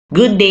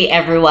Good day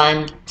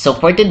everyone! So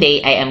for today,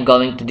 I am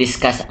going to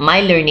discuss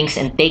my learnings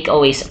and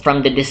takeaways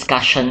from the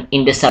discussion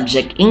in the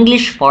subject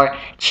English for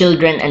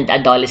Children and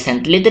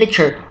Adolescent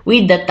Literature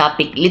with the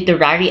topic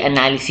Literary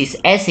Analysis,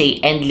 Essay,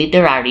 and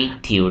Literary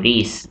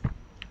Theories.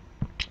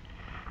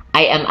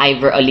 I am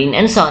Iver, Olin,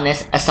 and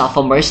Sones, a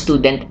sophomore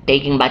student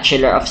taking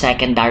Bachelor of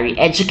Secondary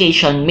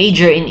Education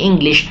major in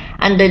English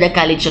under the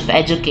College of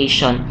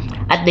Education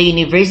at the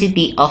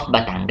University of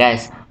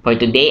Batangas. For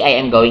today, I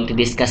am going to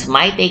discuss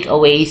my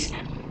takeaways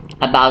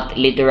about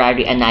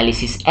literary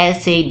analysis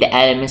essay, the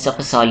elements of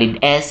a solid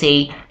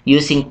essay,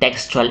 using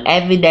textual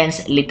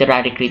evidence,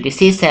 literary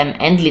criticism,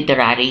 and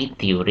literary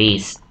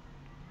theories.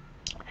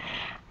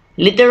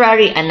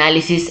 Literary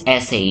analysis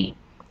essay.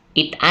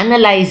 It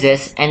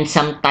analyzes and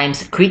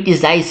sometimes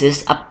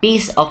criticizes a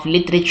piece of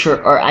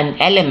literature or an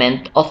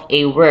element of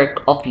a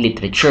work of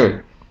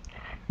literature.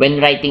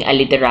 When writing a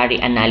literary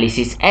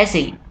analysis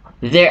essay,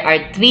 there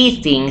are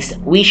three things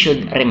we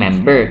should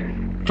remember.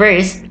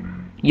 First,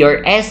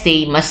 your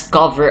essay must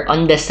cover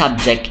on the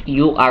subject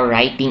you are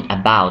writing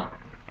about.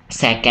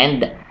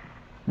 Second,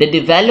 the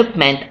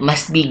development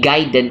must be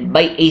guided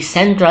by a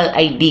central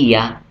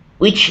idea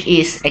which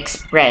is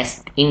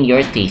expressed in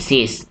your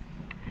thesis.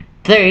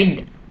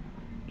 Third,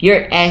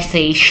 your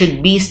essay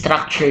should be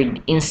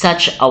structured in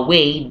such a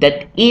way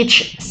that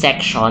each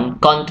section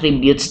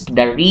contributes to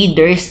the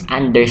reader's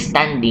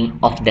understanding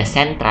of the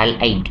central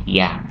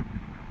idea.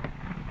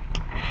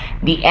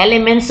 The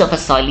elements of a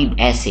solid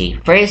essay.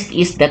 First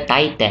is the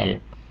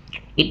title.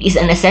 It is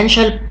an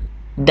essential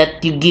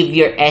that you give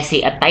your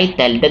essay a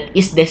title that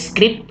is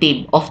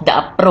descriptive of the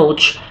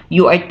approach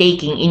you are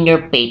taking in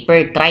your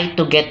paper. Try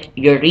to get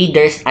your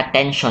reader's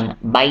attention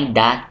by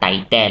the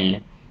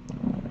title.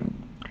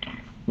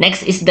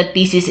 Next is the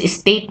thesis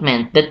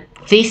statement. The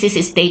thesis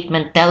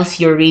statement tells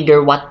your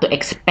reader what to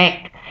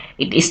expect.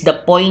 It is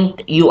the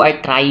point you are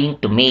trying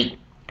to make.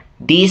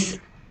 This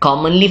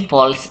commonly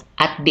falls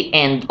at the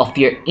end of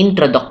your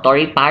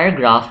introductory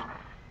paragraph.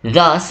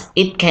 Thus,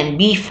 it can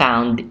be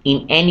found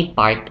in any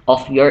part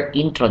of your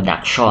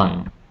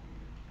introduction.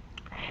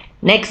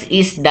 Next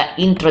is the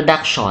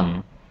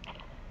introduction.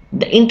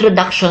 The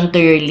introduction to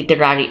your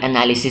literary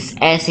analysis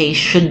essay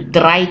should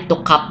try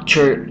to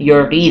capture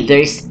your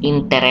reader's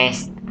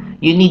interest.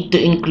 You need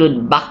to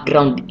include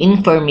background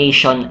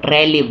information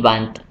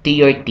relevant to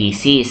your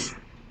thesis.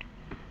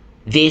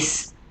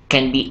 This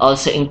can be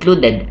also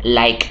included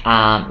like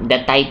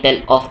the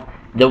title of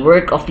the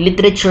work of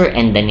literature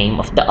and the name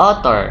of the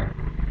author.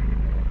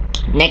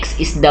 Next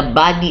is the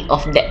body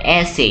of the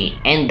essay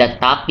and the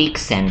topic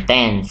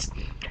sentence.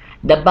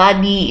 The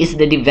body is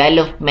the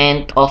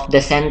development of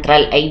the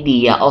central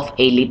idea of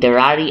a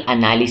literary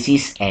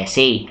analysis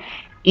essay.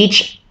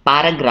 Each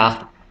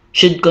paragraph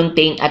should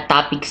contain a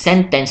topic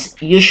sentence,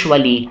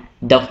 usually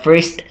the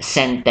first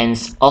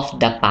sentence of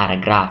the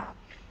paragraph,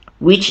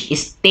 which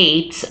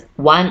states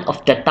one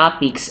of the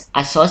topics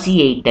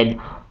associated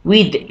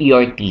with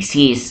your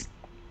thesis.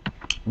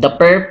 The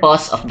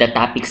purpose of the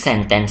topic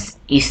sentence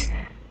is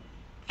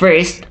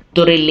first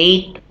to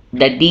relate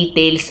the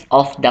details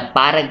of the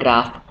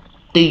paragraph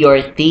to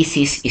your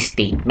thesis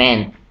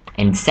statement,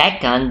 and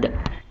second,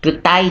 to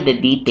tie the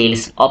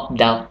details of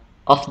the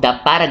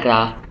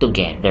paragraph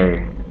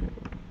together.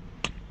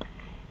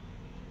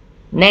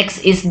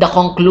 Next is the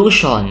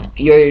conclusion.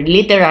 Your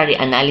literary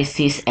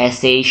analysis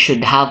essay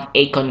should have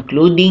a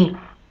concluding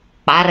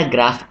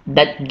paragraph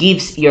that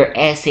gives your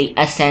essay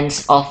a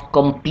sense of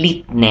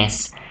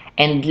completeness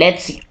and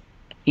lets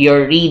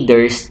your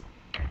readers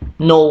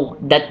know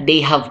that they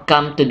have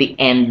come to the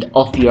end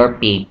of your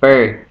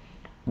paper.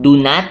 Do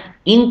not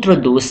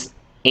introduce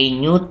a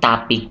new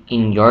topic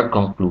in your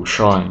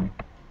conclusion.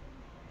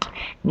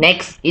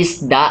 Next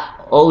is the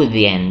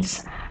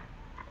audience.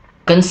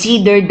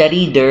 Consider the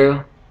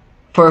reader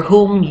for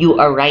whom you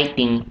are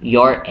writing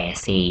your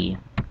essay.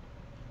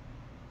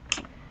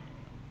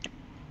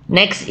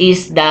 Next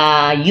is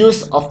the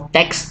use of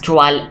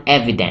textual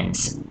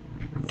evidence.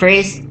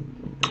 First,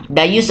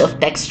 the use of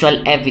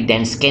textual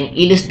evidence can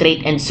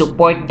illustrate and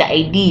support the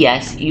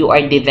ideas you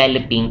are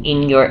developing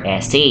in your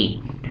essay.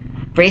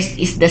 First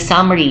is the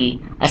summary.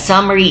 A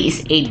summary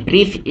is a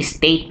brief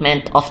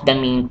statement of the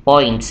main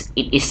points.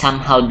 It is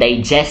somehow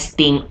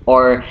digesting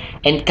or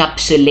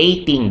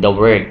encapsulating the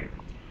work.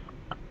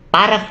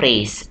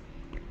 Paraphrase.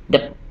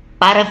 The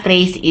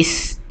paraphrase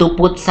is to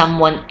put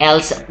someone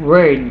else's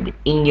word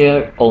in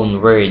your own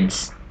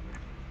words.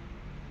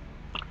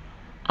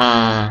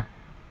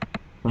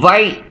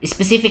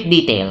 Specific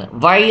detail.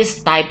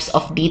 Various types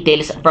of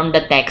details from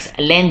the text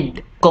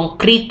lend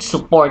concrete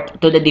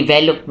support to the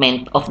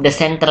development of the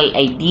central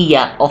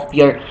idea of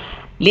your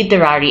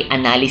literary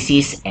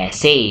analysis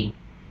essay.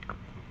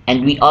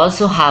 And we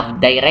also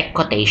have direct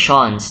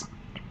quotations.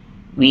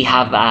 We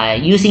have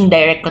using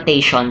direct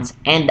quotations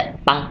and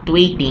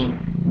punctuating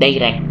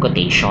direct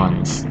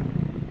quotations.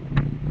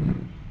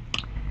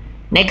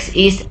 Next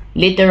is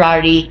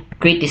literary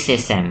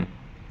criticism.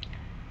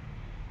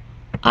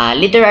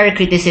 Literary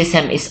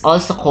criticism is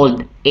also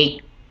called a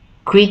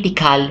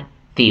critical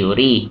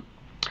theory.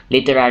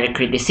 Literary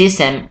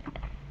criticism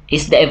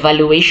is the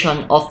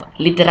evaluation of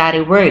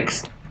literary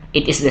works.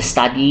 It is the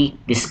study,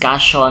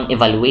 discussion,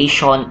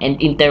 evaluation,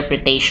 and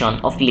interpretation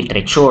of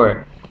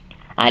literature.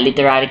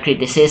 Literary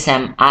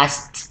criticism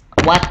asks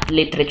what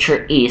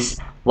literature is,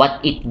 what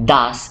it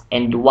does,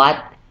 and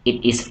what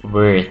it is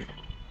worth.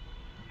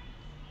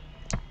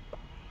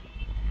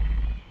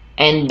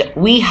 And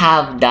we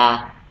have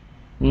the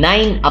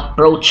 9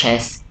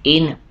 approaches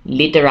in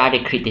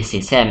literary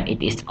criticism.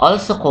 It is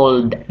also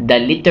called the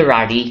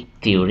literary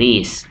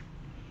theories.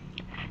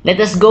 Let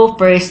us go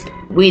first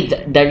with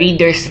the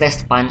reader's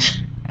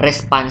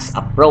response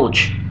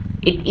approach.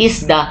 It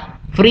is the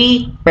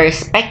free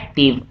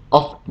perspective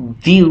of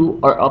view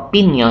or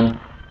opinion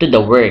to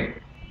the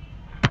work.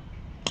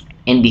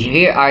 And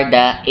here are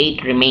the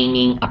 8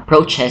 remaining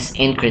approaches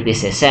in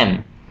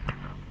criticism.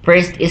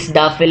 First is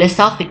the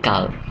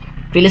philosophical.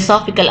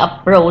 Philosophical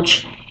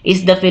approach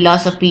is the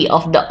philosophy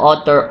of the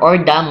author or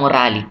the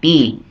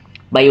morality.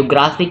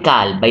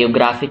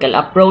 Biographical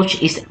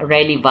approach is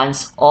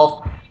relevance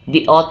of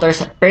the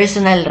author's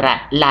personal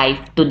life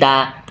to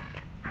the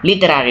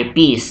literary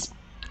piece.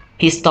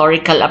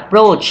 Historical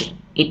approach,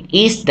 it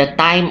is the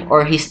time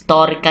or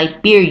historical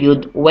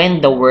period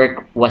when the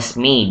work was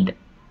made.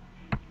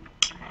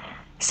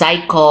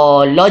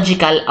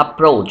 Psychological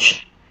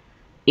approach,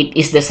 it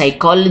is the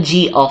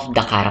psychology of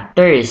the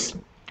characters.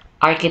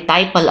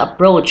 Archetypal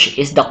approach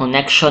is the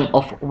connection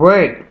of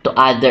work to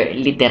other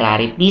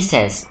literary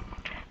pieces.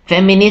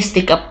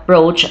 Feministic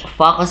approach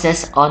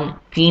focuses on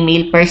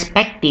female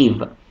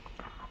perspective.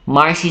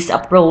 Marxist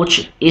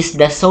approach is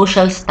the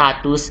social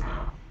status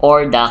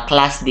or the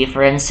class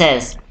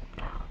differences.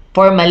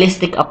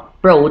 Formalistic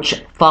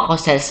approach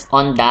focuses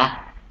on the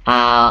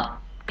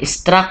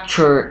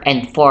structure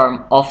and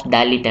form of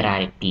the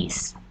literary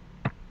piece.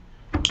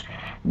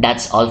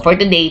 That's all for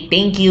today.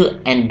 Thank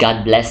you and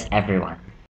God bless everyone.